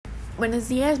Buenos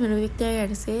días, mi nombre es Victoria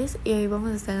Garcés y hoy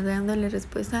vamos a estar dándole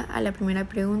respuesta a la primera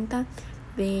pregunta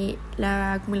de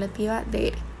la acumulativa de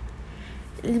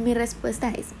Ere. Mi respuesta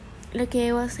es: lo que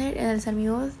debo hacer es alzar mi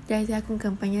voz, ya sea con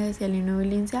campañas de la no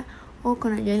violencia o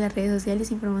con ayuda de las redes sociales,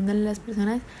 informándole a las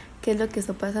personas qué es lo que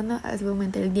está pasando, así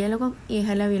aumentar el diálogo y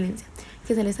dejar la violencia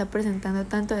que se le está presentando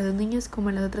tanto a los niños como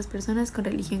a las otras personas con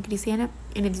religión cristiana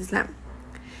en el Islam.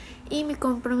 Y mi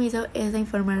compromiso es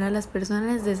informar a las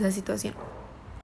personas de esa situación.